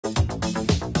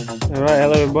Alright,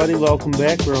 hello everybody, welcome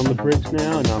back. We're on the bridge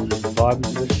now and I'm just vibing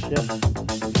to this shit.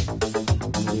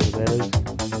 Whatever that is.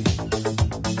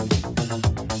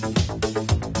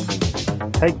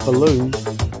 Take balloon.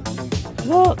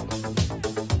 What?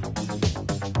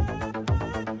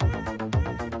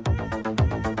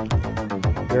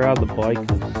 Where are the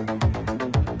bikers?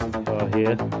 Oh,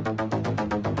 here.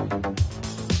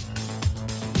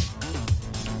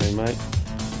 Hey mate.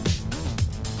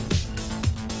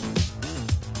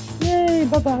 Yay,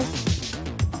 bye-bye.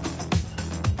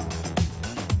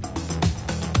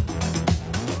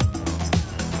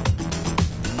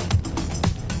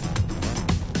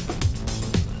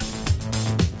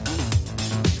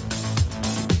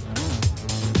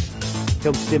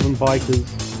 Killed 7 bikers.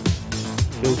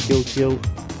 Kill.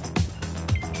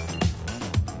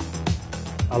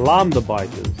 Alarm the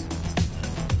bikers.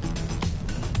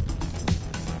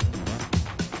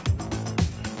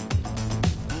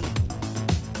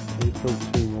 Killed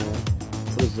 2 more.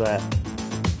 What is that?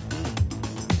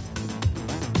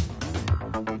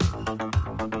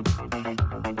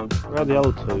 Where are the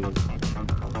other 2?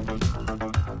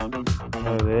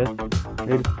 Over there. I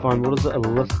need to find, what is it? A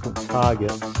list of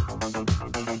targets.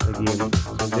 Again. So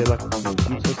is there like a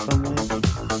computer somewhere?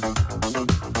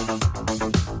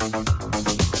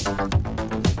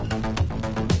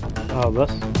 Oh,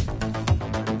 this?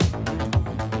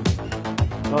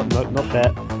 Oh, no, not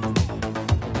that.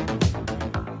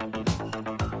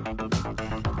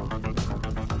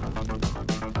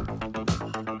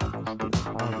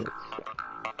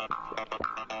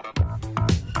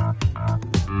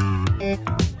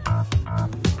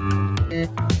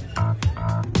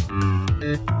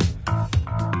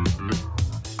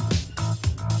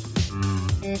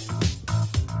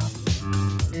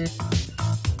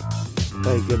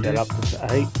 Okay, get that up to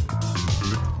 8.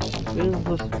 Where's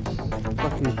this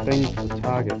fucking thing for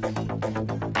targets?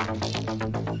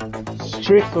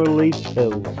 Stress relief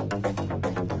pills.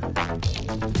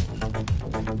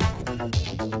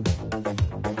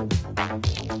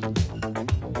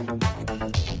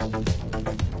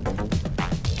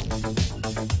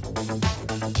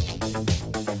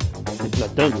 People I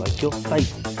don't like your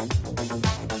face.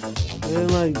 Where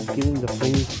am I getting the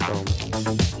things from?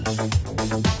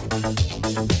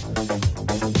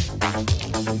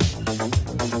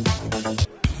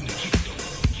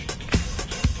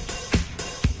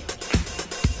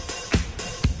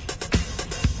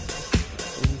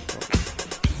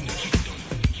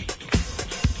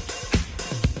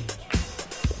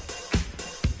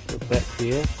 Back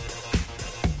here.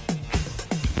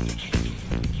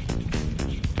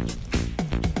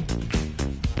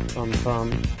 Fun.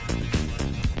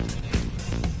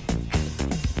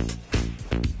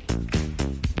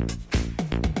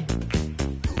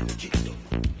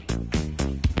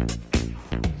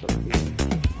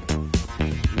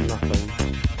 Nothing.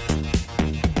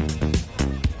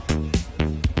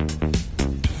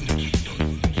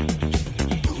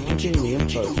 I'm getting the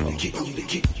info from.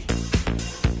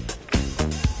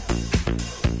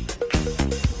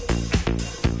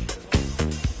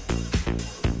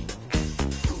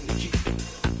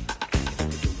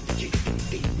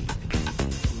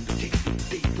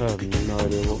 I have no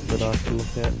idea what that I can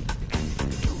look at.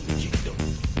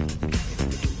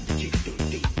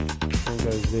 I'll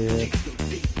go there.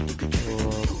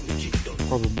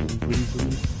 Probable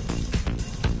reasons.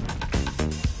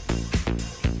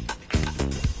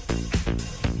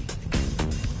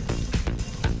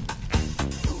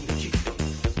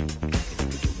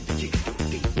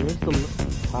 Where's the list of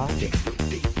targets?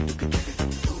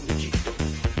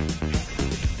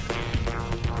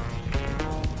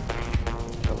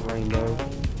 Rainbow.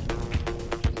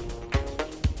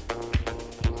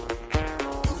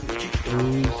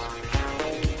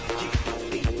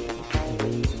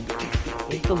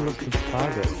 Where's the list of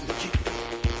targets?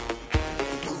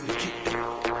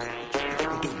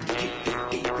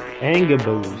 Anger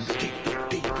boost.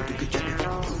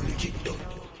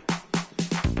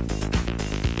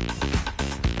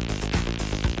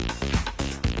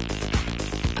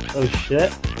 Oh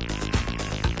shit.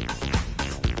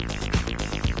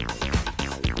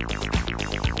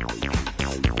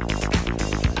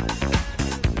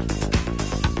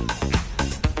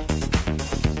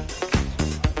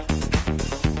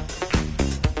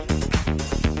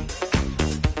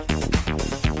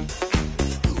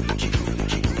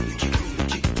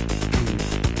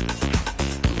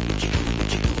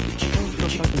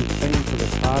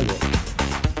 Target.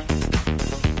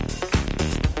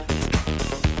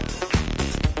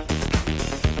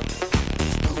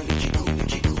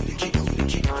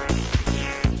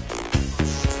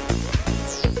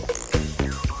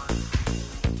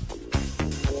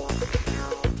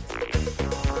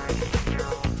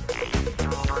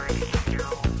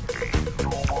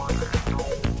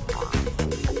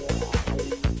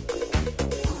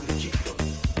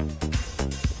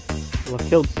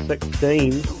 killed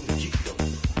 16.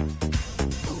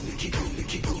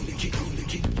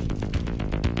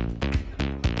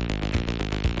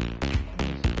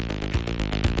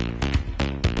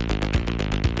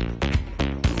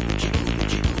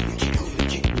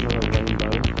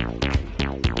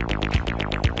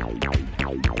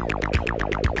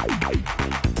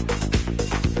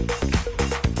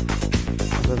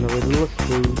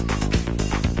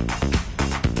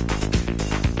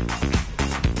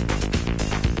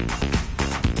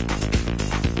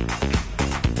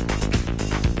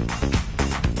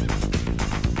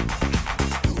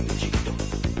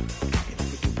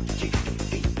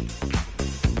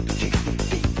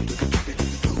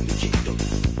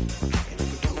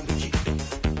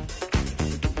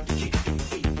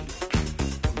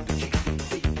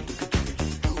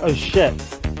 Oh shit.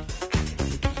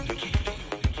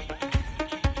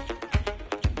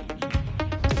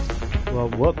 Well,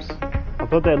 whoops. I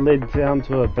thought that led down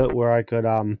to a bit where I could,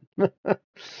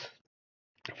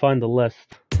 find the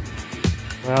list.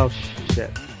 Well,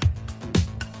 shit.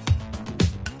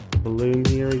 Balloon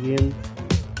here again.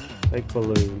 Take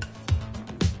balloon.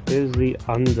 Here's the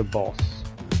underboss.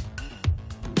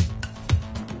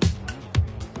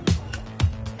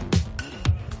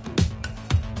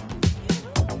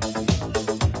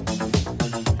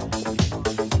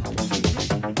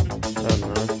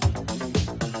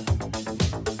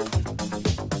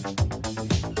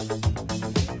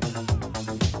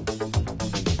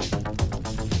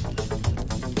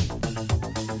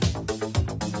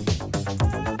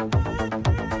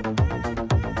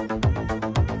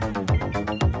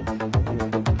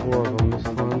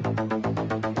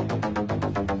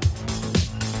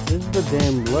 The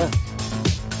damn list.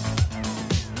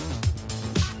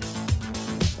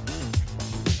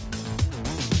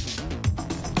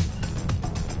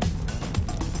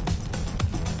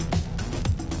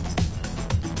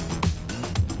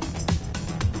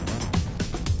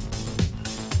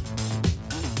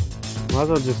 Might as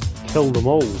well just kill them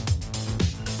all.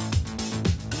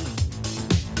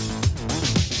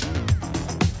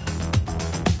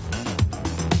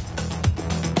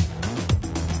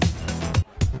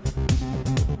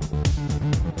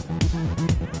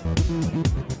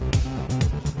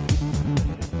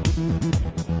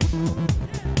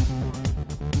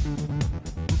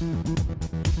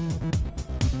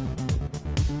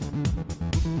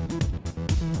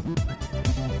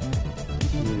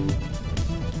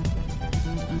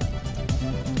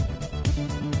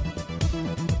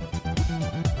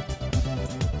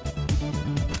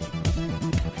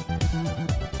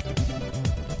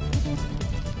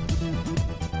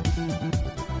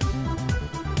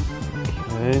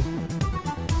 Okay.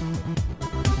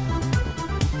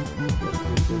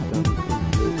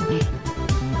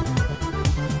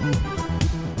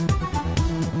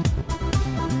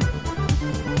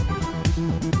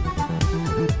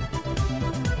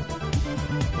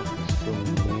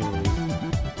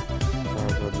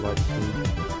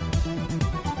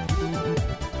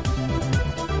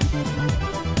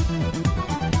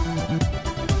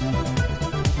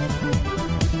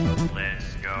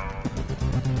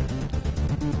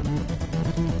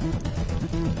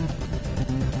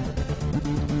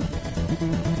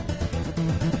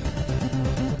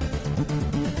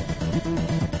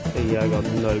 Yeah, I got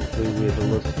no clue where the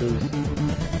list is.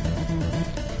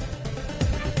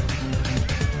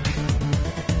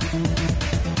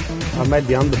 I made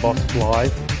the underboss fly.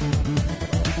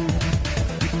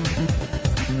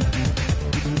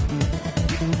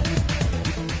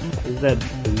 Where's that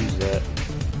booze at?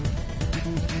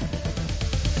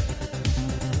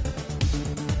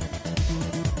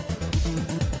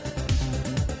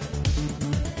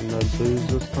 No booze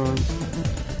this time.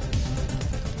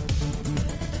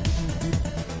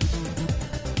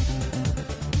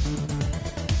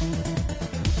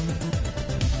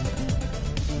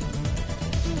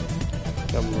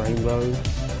 Rainbow,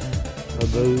 no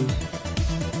booze.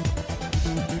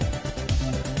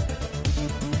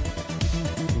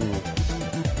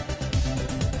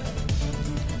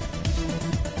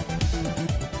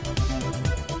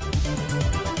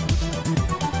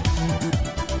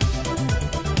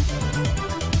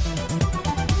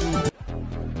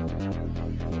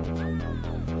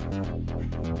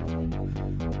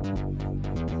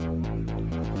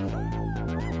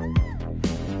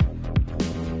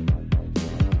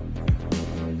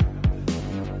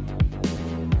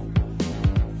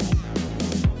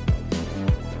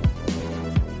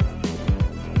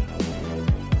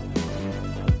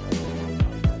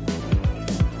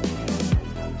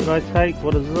 Did I take,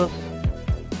 what is this?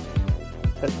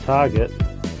 That target.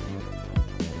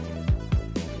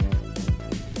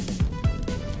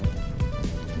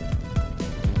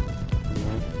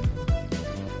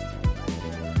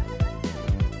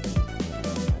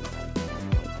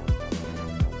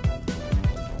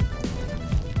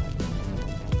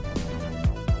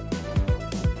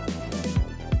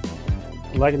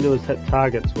 All I can do is hit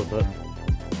targets with it.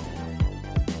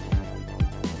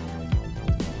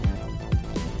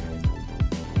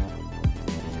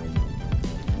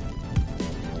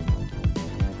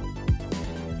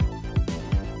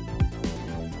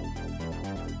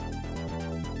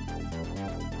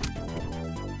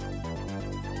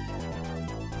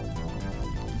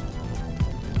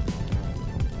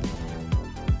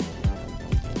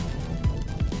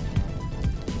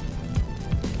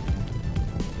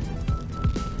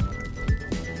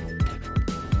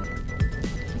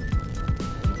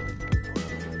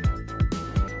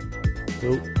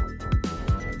 Nope.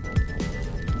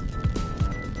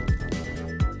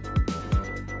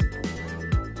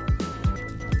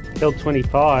 Killed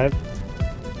 25.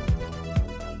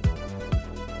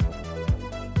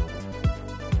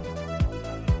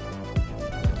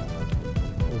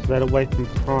 Was that away from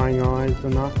prying eyes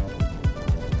enough?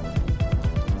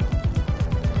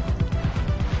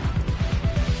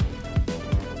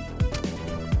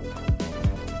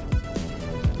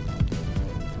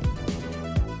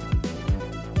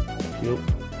 Nope.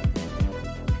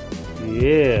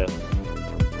 Yeah.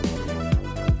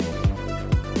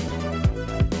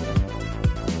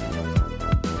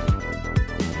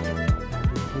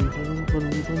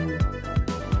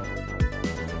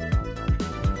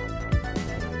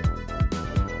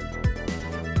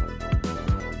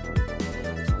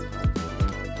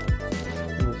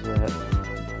 What is that?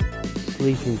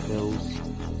 Sleeping pills.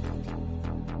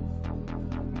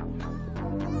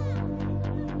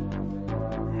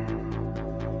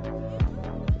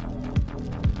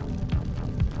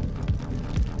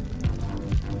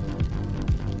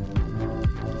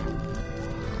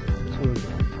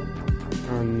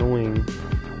 Annoying.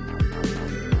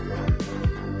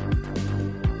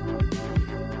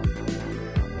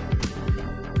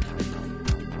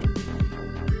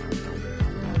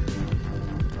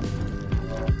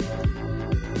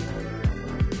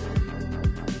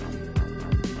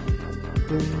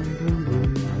 Boom, boom,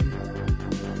 boom.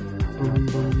 Boom,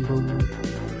 boom, boom.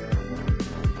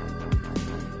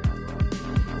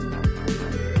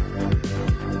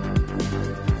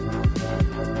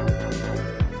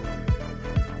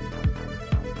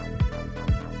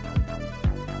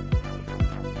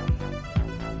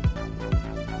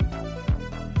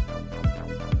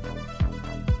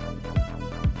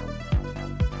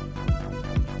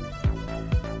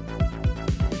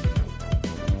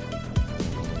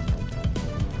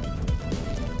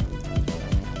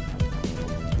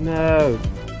 No.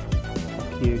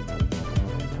 Fuck you.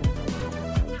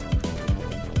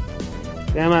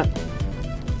 Damn it.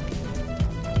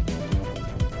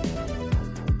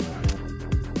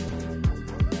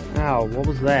 Ow, what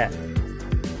was that?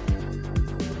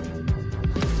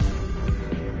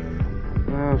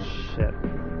 Oh shit.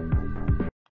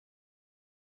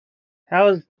 How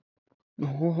is...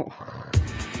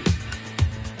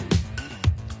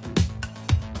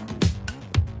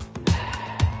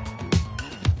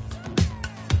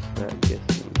 That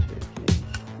gets into again.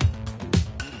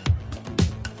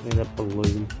 Need a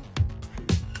balloon.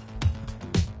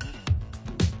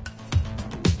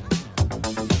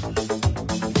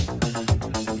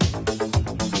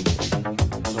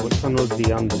 Oh, which one was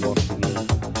the underwater again?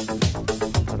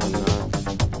 I don't know.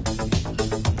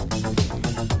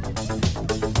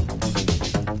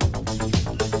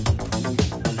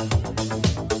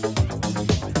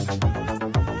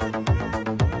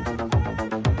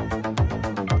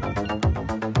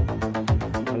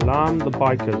 Alarm the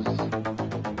bikers.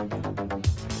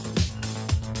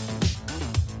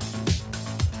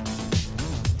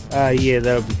 Yeah,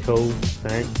 that would be cool.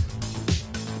 Thanks.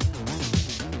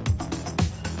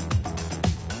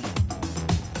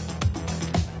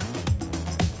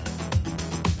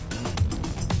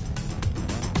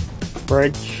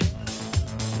 Bridge.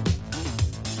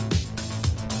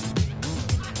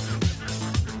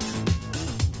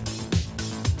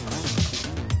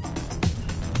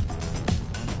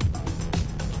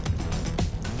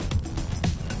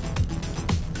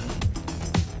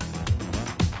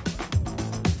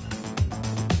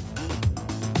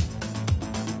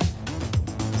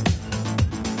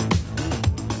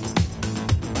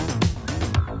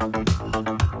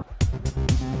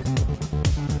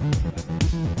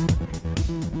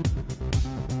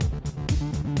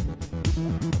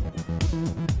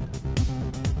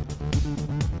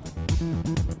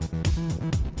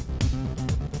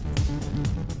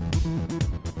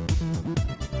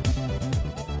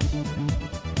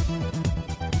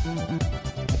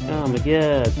 Oh my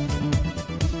god.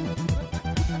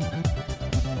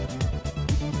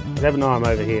 I have an arm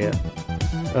over here.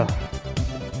 Ugh.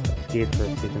 Scared for a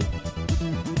second.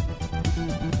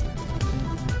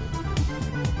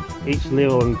 Each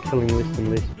level I'm killing less and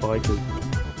less bikers.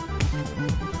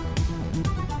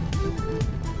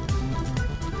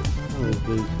 Oh, there's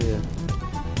dudes here.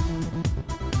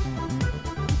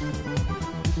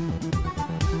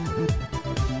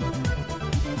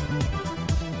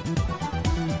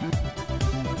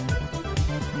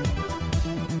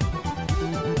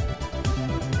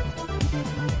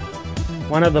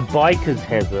 One of the bikers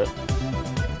has it.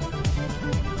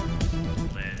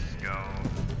 Let's go.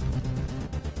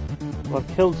 Well, I've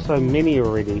killed so many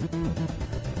already.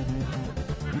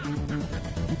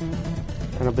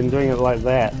 And I've been doing it like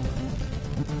that.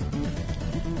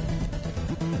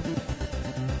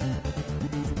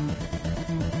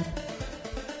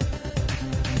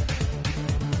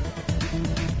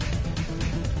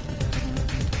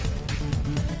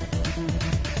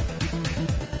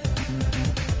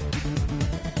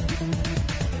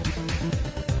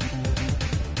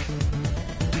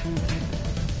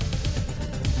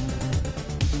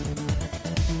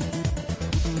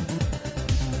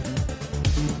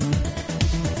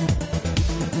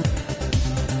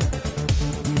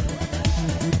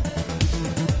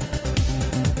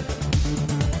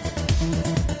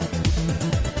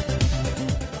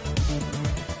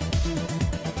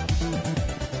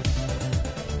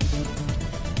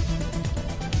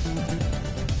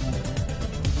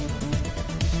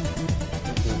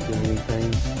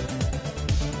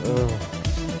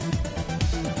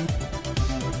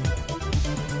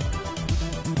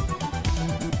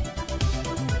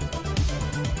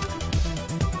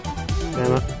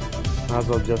 Damn it. Might as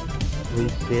well just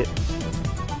reset.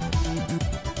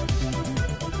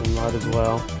 I might as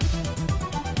well.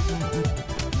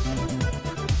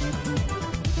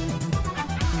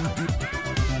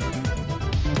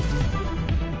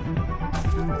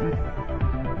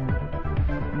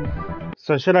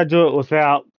 So should I do it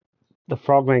without the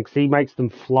frogman? Because he makes them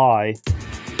fly.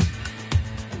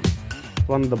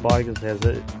 One of the bikers has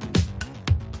it.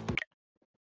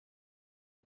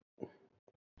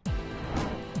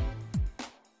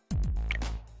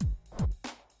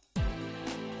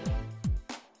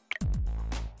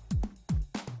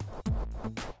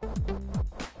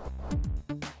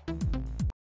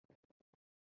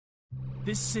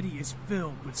 This city is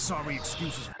filled with sorry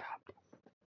excuses. Shut up.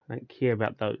 I don't care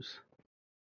about those.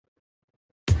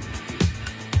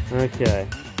 Okay.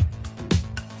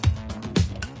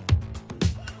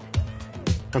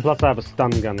 And plus I have a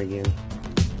stun gun again.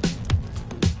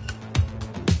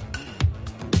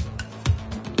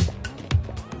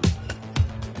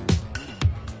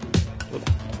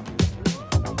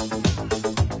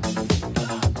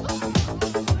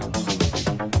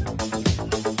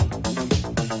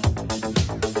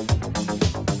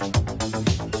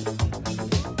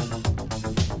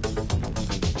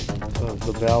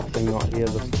 The valve thing not here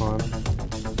this time.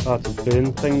 Oh, it's a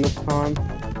burn thing this time.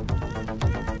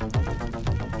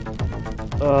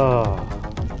 Oh,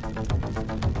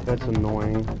 that's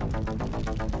annoying.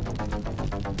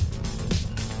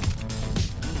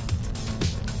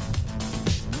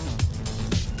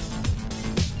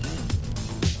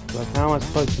 Like, how am I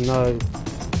supposed to know?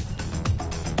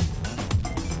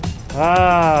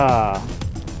 Ah!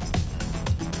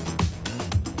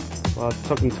 Well, it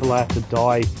took until I have to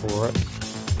die for it.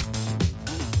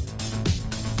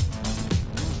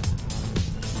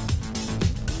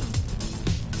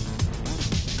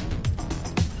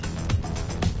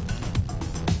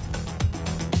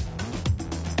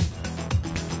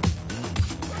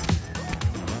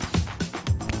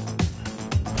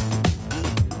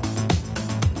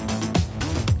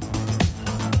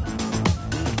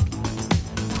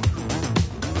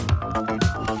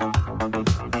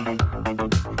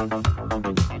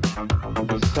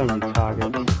 There's so many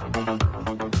targets.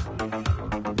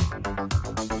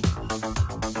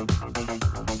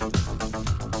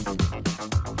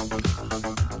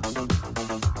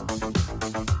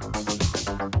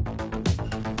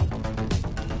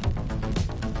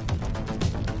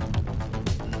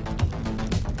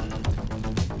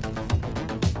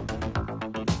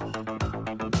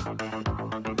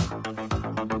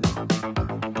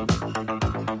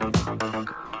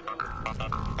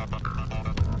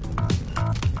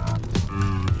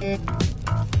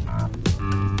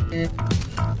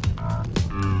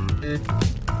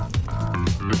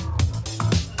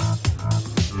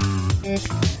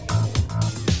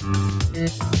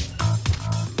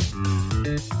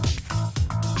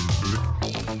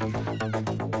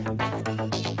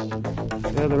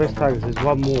 Yeah, the rest targets, there's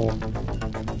one more.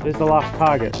 Where's the last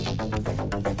target?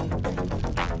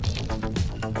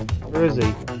 Where is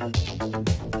he?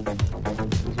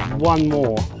 There's one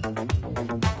more.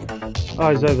 Oh,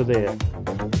 he's over there.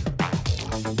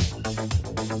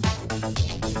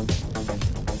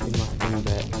 Give my thing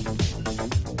back.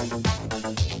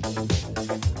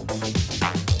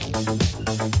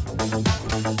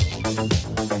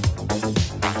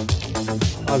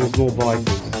 Oh, there's more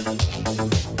bikers.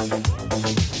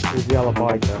 There's the other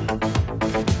biker.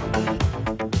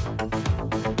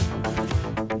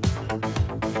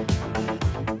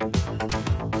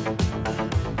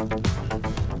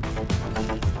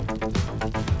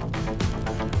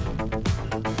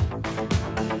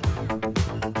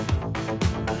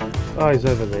 Oh, he's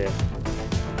over there.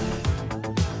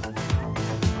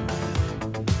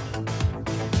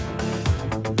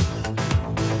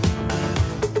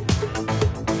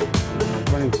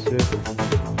 Running circles.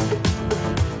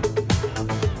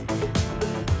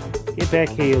 Get back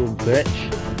here, you little bitch.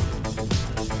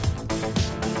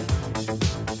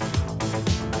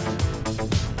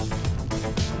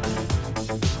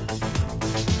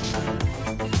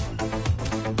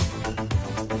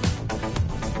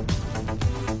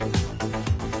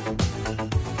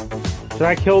 Should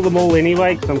I kill them all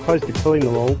anyway? Because I'm close to killing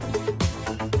them all.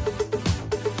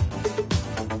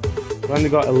 I've only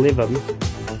got 11.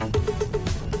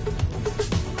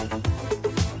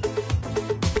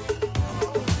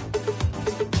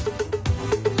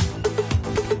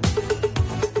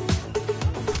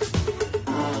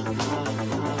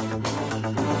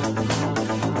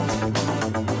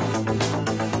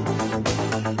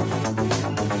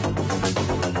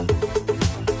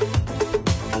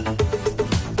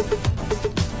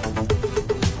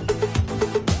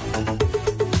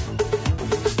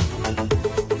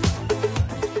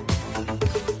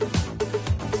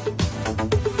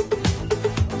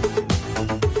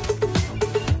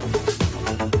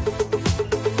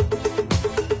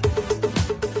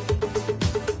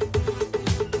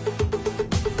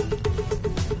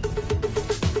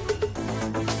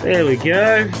 There we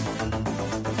go.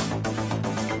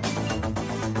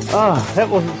 Oh, that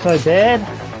wasn't so bad.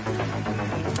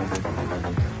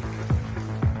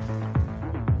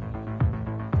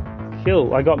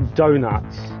 Kill. I got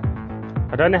donuts.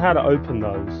 I don't know how to open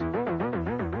those.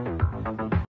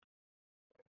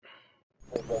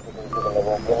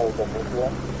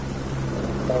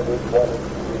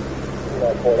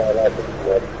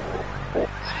 What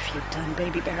have you done,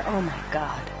 baby bear? Oh my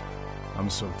God. I'm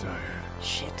so tired.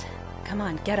 Shit. Come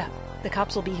on, get up. The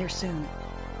cops will be here soon.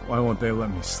 Why won't they let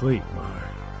me sleep, Mother?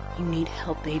 You need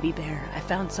help, baby bear. I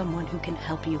found someone who can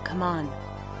help you. Come on.